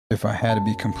if I had to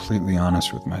be completely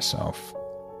honest with myself,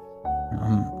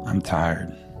 I'm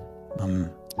tired.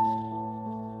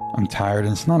 I'm tired,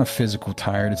 and it's not a physical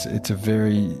tired. It's a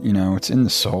very, it's in the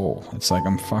soul. It's like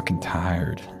I'm fucking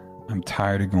tired. I'm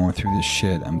tired of going through this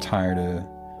shit. I'm tired of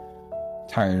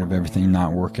everything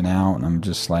not working out, and I'm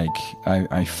just like,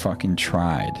 I fucking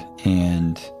tried,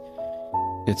 and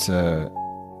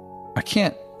I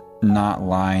can't not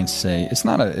lie and say it's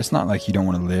not like you don't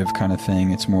want to live kind of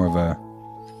thing. It's more of a,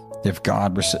 if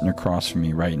God were sitting across from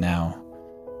me right now,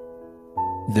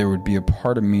 there would be a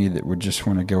part of me that would just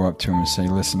want to go up to him and say,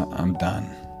 listen, I'm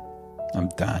done.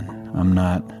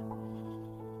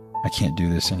 I can't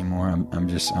do this anymore.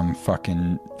 I'm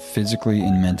fucking physically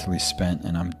and mentally spent,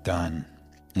 and I'm done.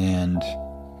 And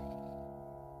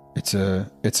it's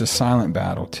a silent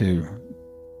battle too.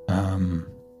 And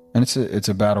it's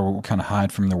a battle we kind of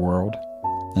hide from the world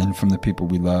and from the people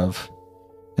we love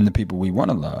and the people we want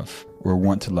to love or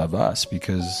want to love us,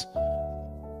 because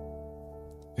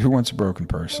who wants a broken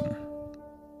person?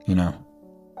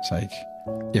 It's like,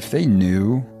 if they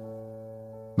knew,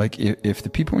 like, if the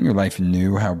people in your life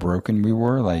knew how broken we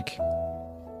were, like,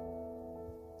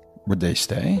 would they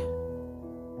stay?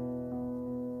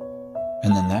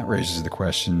 And then that raises the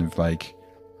question of, like,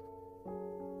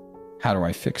 how do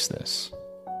I fix this?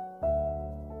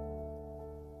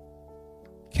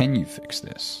 Can you fix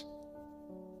this?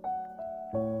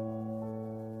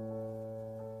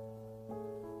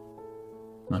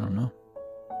 I don't know.